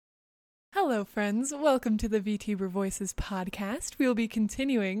Hello, friends. Welcome to the VTuber Voices podcast. We'll be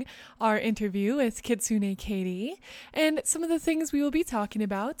continuing our interview with KitsuneKatie, and some of the things we will be talking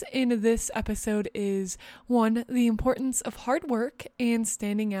about in this episode is, 1, the importance of hard work and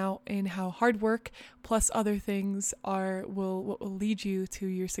standing out, and how hard work plus other things will lead you to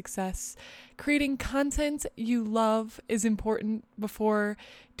your success. Creating content you love is important before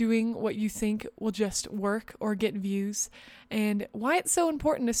doing what you think will just work or get views, and why it's so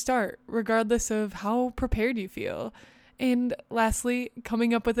important to start, regardless of how prepared you feel. And lastly,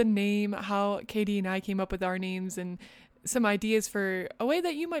 coming up with a name, how Katie and I came up with our names, and some ideas for a way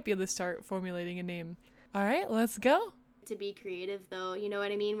that you might be able to start formulating a name. All right, let's go. To be creative, though, you know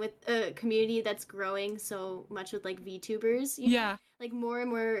what I mean? With a community that's growing so much with, like, VTubers. You know? Like, more and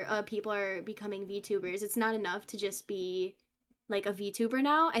more people are becoming VTubers. It's not enough to just be, like, a VTuber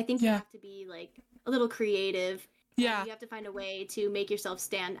now. I think you have to be, like, a little creative. Yeah. You have to find a way to make yourself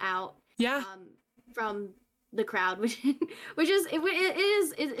stand out. Yeah. From the crowd, which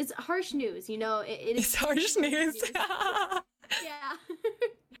it's harsh news, you know. It's harsh news. Yeah.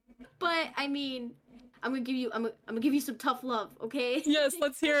 But I mean, I'm gonna give you some tough love, okay? Yes,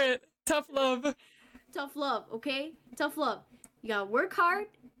 let's hear it. Tough love. Tough love, okay? Tough love. You gotta work hard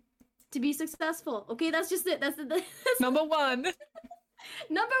to be successful, okay? That's just it. That's number one.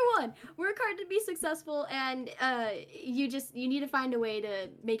 Number one, work hard to be successful, and you need to find a way to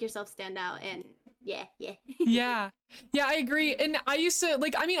make yourself stand out, and yeah. Yeah, I agree. And I used to,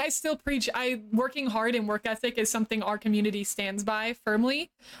 I still preach, working hard and work ethic is something our community stands by firmly.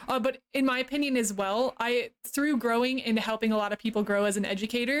 But in my opinion as well, through growing and helping a lot of people grow as an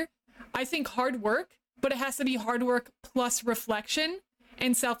educator, I think hard work, but it has to be hard work plus reflection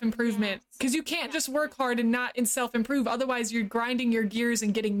and self-improvement, because you can't just work hard and not self-improve. Otherwise, you're grinding your gears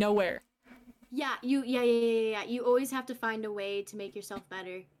and getting nowhere. Yeah. You always have to find a way to make yourself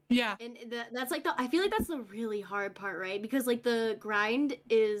better. Yeah. And that's like I feel like that's the really hard part, right? Because like the grind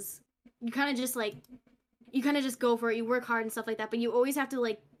is, you kind of just go for it. You work hard and stuff like that, but you always have to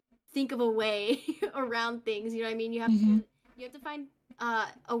like think of a way around things. You know what I mean? You have to find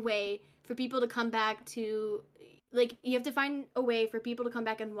a way for people to come back to. Like, you have to find a way for people to come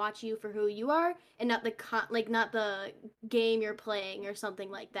back and watch you for who you are, and not the game you're playing or something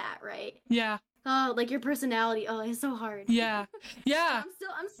like that, right? Yeah. Oh, like your personality. Oh, it's so hard. Yeah.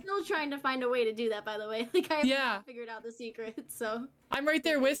 I'm still trying to find a way to do that, by the way. Like, I haven't figured out the secret, so. I'm right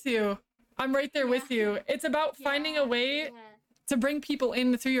there with you. With you. It's about finding a way to bring people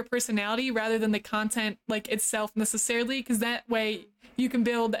in through your personality rather than the content, like, itself necessarily, because that way you can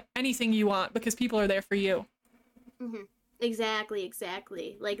build anything you want because people are there for you. Mm-hmm.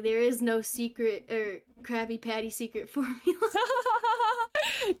 Exactly. Like, there is no secret or Krabby Patty secret formula.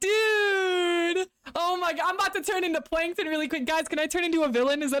 Dude! Oh my god, I'm about to turn into Plankton really quick. Guys, can I turn into a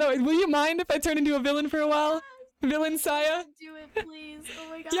villain? Will you mind if I turn into a villain for a while? Villain Saya? Do it, please. Oh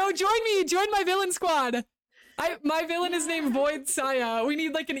my god. Yo, join me! Join my villain squad! My villain is named Void Saya. We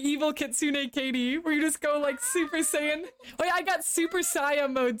need like an evil KitsuneKatie where you just go like Super Saiyan. Oh yeah, I got Super Saya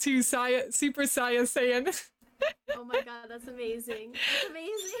mode too. Super Saya Saiyan. Oh my god, that's amazing.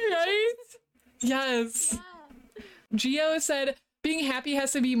 Right? Yes. Yeah. Gio said, being happy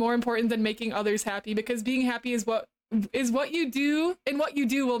has to be more important than making others happy, because being happy is what you do, and what you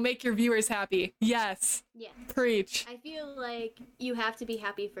do will make your viewers happy. Yes. Yeah. Preach. I feel like you have to be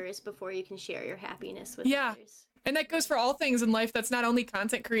happy first before you can share your happiness with others. And that goes for all things in life. That's not only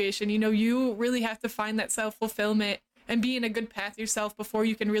content creation. You know, you really have to find that self-fulfillment and be in a good path yourself before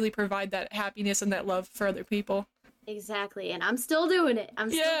you can really provide that happiness and that love for other people. Exactly, and I'm still doing it.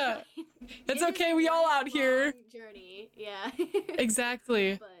 That's okay. We all out here. Journey, yeah.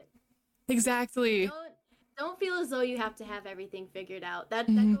 Exactly. But exactly. Don't feel as though you have to have everything figured out. That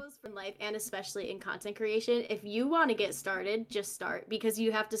goes for life, and especially in content creation. If you want to get started, just start, because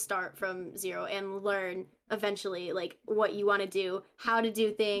you have to start from zero and learn eventually, like, what you want to do, how to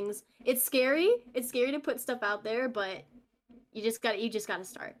do things. It's scary. It's scary to put stuff out there, but you just gotta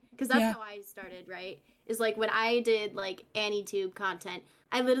start, because that's how I started, right? Is like when I did like AniTube content,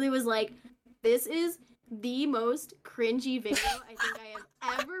 I literally was like, this is the most cringy video I think I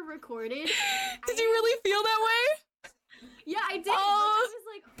have ever recorded. Did you really feel that way? Yeah, I did. I was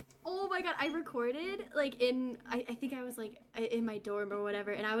like, oh my god, I recorded like I think I was like in my dorm or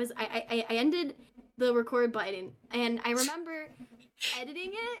whatever, and I ended the record button, and I remember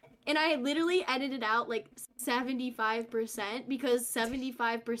editing it, and I literally edited out like 75%, because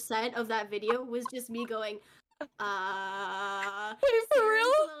 75% of that video was just me going, Wait, for real?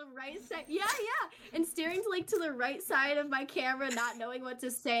 To the right side. Yeah, and staring to the right side of my camera, not knowing what to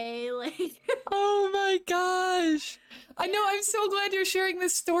say, like. Oh my gosh. I know, I'm so glad you're sharing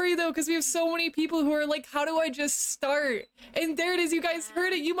this story though, because we have so many people who are like, how do I just start? And there it is, you guys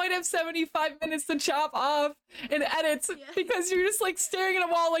heard it. You might have 75 minutes to chop off and edit because you're just like staring at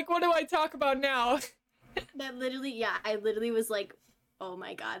a wall like, what do I talk about now? That literally, I literally was like, oh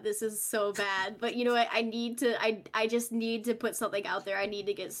my god, this is so bad. But you know what? I just need to put something out there. I need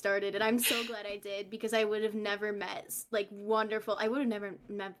to get started. And I'm so glad I did, because I would have never met I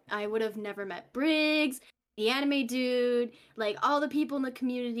would have never met Briggs, the anime dude, like all the people in the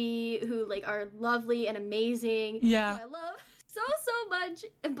community who like are lovely and amazing. Yeah. Who I love so much.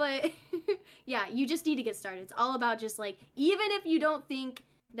 But yeah, you just need to get started. It's all about just like, even if you don't think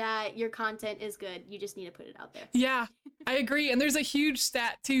that your content is good, you just need to put it out there. Yeah, I agree. And there's a huge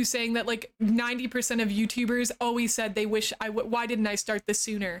stat too saying that like 90% of YouTubers always said they wish why didn't I start this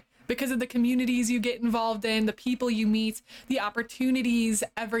sooner? Because of the communities you get involved in, the people you meet, the opportunities,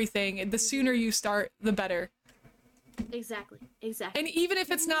 everything. The sooner you start, the better. Exactly. And even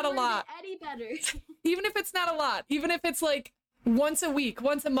if it's not a lot, any better. even if it's not a lot, even if it's like once a week,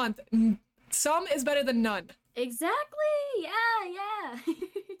 once a month, some is better than none. Exactly. Yeah.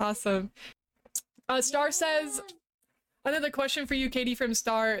 Awesome. Star says, another question for you, Katie, from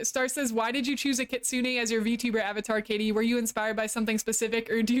Star. Star says, why did you choose a Kitsune as your VTuber avatar, Katie? Were you inspired by something specific,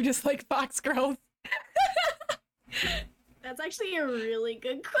 or do you just like Fox girls? That's actually a really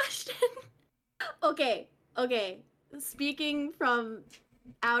good question. Okay. Speaking from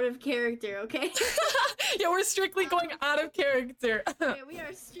out of character, okay? Yeah, we're strictly going out of character. Okay, we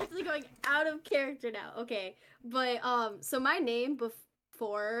are strictly going out of character now. Okay, but so my name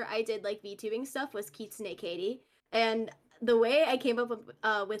before I did like VTubing stuff was KitsuneKatie, and the way I came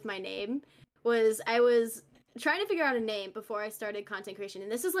up with my name was I was trying to figure out a name before I started content creation,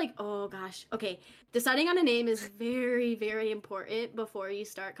 and this is like, oh gosh, okay, deciding on a name is very, very important before you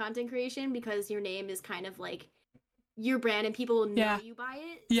start content creation, because your name is kind of like your brand and people will know you by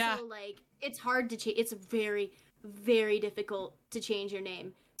it. Yeah. So like it's hard to change. It's very, very difficult to change your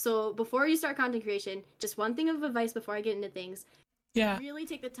name. So before you start content creation, just one thing of advice before I get into things. Yeah. Really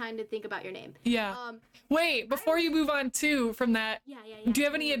take the time to think about your name. Yeah. Wait, before you move on too from that, do you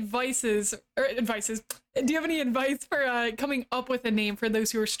have any advices? Do you have any advice for coming up with a name for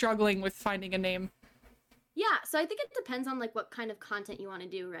those who are struggling with finding a name? Yeah, so I think it depends on like what kind of content you want to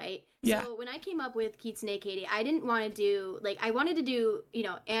do, right? Yeah. So when I came up with KitsuneKatie, I didn't want to do I wanted to do,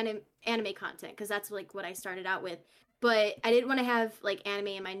 anime content, because that's like what I started out with. But I didn't want to have like anime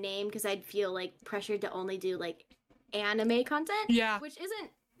in my name, because I'd feel like pressured to only do like anime content. Yeah. Which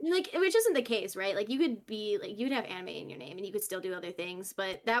isn't the case, right? Like you could have anime in your name and you could still do other things,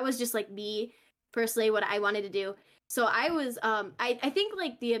 but that was just like me personally what I wanted to do. So I was I think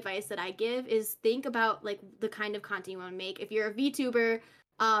like the advice that I give is think about like the kind of content you want to make. If you're a VTuber,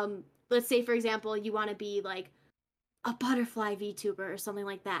 let's say for example you want to be like a butterfly VTuber or something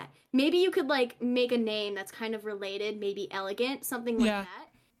like that. Maybe you could like make a name that's kind of related, maybe elegant, something like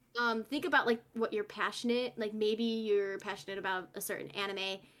that. Think about like what you're passionate, like maybe you're passionate about a certain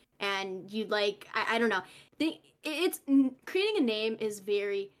anime and you'd like I don't know. It's creating a name is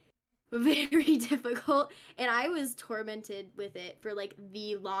very, very difficult, and I was tormented with it for like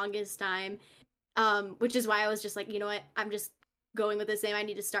the longest time, which is why I was just like, you know what, I'm just going with this name. I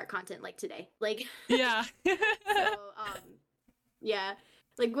need to start content like today, like yeah. So yeah,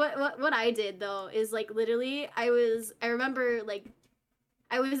 like what I did though is like literally I remember like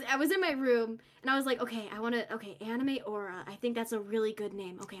I was in my room and I was like, okay, Anime Aura, I think that's a really good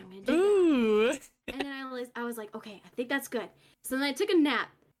name. Okay, I'm gonna do that. And then I was like, okay, I think that's good. So then I took a nap.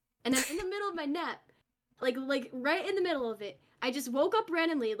 And then in the middle of my nap, like right in the middle of it, I just woke up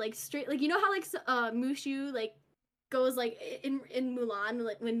randomly, like straight, like you know how like Mushu like goes like in Mulan,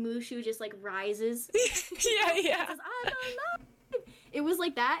 like when Mushu just like rises. Yeah. Says, I'm alive. It was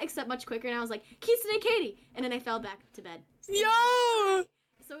like that, except much quicker, and I was like, KitsuneKatie, and then I fell back to bed. Yo!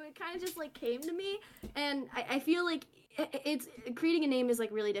 So it kind of just like came to me, and I feel like it's creating a name is like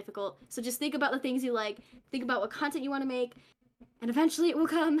really difficult. So just think about the things you like, think about what content you want to make. And eventually it will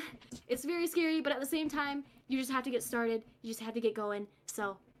come. It's very scary, but at the same time, you just have to get started. You just have to get going.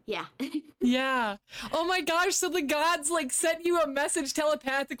 So, yeah. Yeah. Oh my gosh, so the gods like sent you a message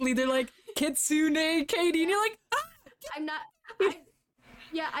telepathically. They're like, KitsuneKatie, and you're like, ah! I'm not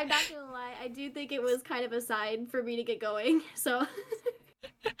gonna lie. I do think it was kind of a sign for me to get going. So,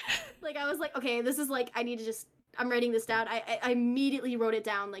 like, I was like, okay, this is like, I'm writing this down. I immediately wrote it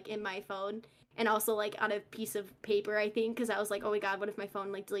down, like, in my phone. And also, like, on a piece of paper, I think, because I was like, oh my god, what if my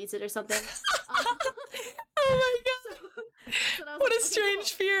phone, like, deletes it or something? Oh my god. What a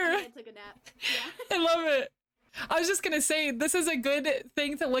strange fear. I took a nap. Yeah. I love it. I was just going to say, this is a good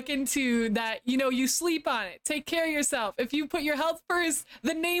thing to look into, that, you know, you sleep on it. Take care of yourself. If you put your health first,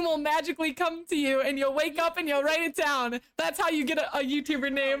 the name will magically come to you and you'll wake up and you'll write it down. That's how you get a YouTuber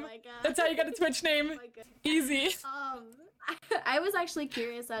name. Oh my god. That's how you get a Twitch name. Oh my god. Easy. I was actually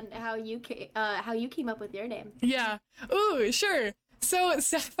curious on how you came up with your name. Yeah. Ooh, sure. So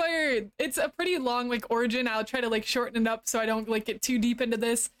Syafire, it's a pretty long like origin. I'll try to like shorten it up so I don't like get too deep into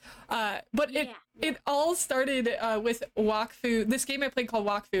this. But it all started with Wakfu. This game I played called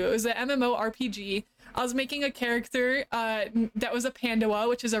Wakfu. It was an MMORPG. I was making a character that was a Pandawa,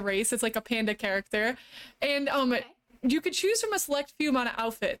 which is a race. It's like a panda character, and you could choose from a select few amount of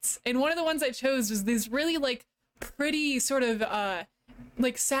outfits. And one of the ones I chose was these really like pretty sort of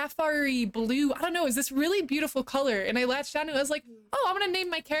like sapphire blue. I don't know, is this really beautiful color. And I latched on to it. I was like, oh, I'm gonna name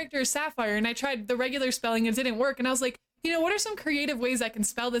my character Syafire. And I tried the regular spelling, it didn't work. And I was like, you know, what are some creative ways I can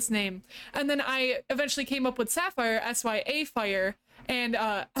spell this name? And then I eventually came up with Syafire, S-Y-A Fire. And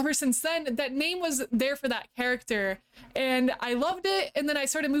ever since then, that name was there for that character. And I loved it. And then I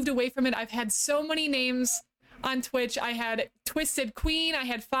sort of moved away from it. I've had so many names on Twitch. I had Twisted Queen. I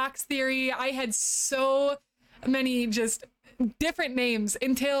had Fox Theory. I had so many just different names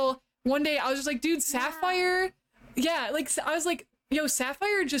until one day I was just like, dude, Syafire. Yeah, like I was like, yo,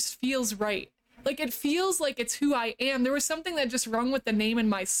 Syafire just feels right. Like it feels like it's who I am. There was something that just rung with the name in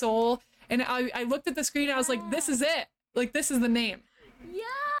my soul. And I looked at the screen and I was like, this is it. Like, this is the name. Yeah.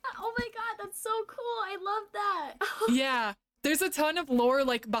 Oh my god, that's so cool. I love that. Yeah. There's a ton of lore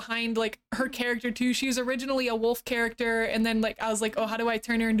like behind like her character too. She was originally a wolf character, and then like I was like, oh, how do I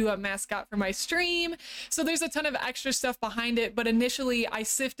turn her into a mascot for my stream? So there's a ton of extra stuff behind it, but initially I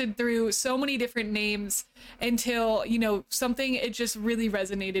sifted through so many different names until, you know, something it just really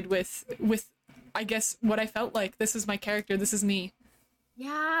resonated with I guess what I felt like. This is my character, this is me.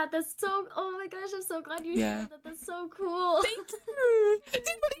 Yeah, that's so, oh my gosh, I'm so glad you shared that. That's so cool. Thank you. Dude,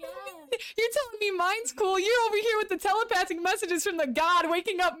 what do you mean? You're telling me mine's cool. You're over here with the telepathic messages from the god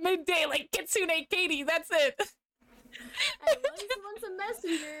waking up midday like KitsuneKatie. That's it. I know someone's a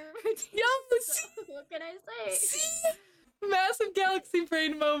messenger. Yo, so, what can I say? See? Massive galaxy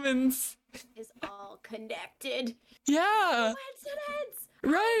brain moments. It's all connected. Yeah. Coincidence.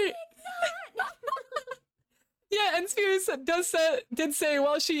 Right. Not. Yeah, and Spears did say,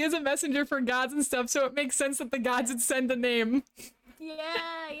 well, she is a messenger for gods and stuff, so it makes sense that the gods would send a name. Yeah.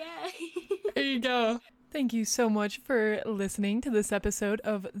 There you go. Thank you so much for listening to this episode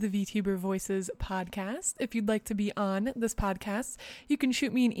of the VTuber Voices podcast. If you'd like to be on this podcast, you can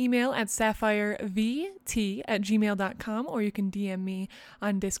shoot me an email at sapphirevt@gmail.com, or you can DM me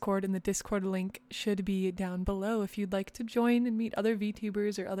on Discord, and the Discord link should be down below if you'd like to join and meet other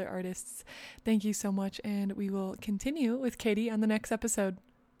VTubers or other artists. Thank you so much, and we will continue with Katie on the next episode.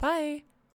 Bye!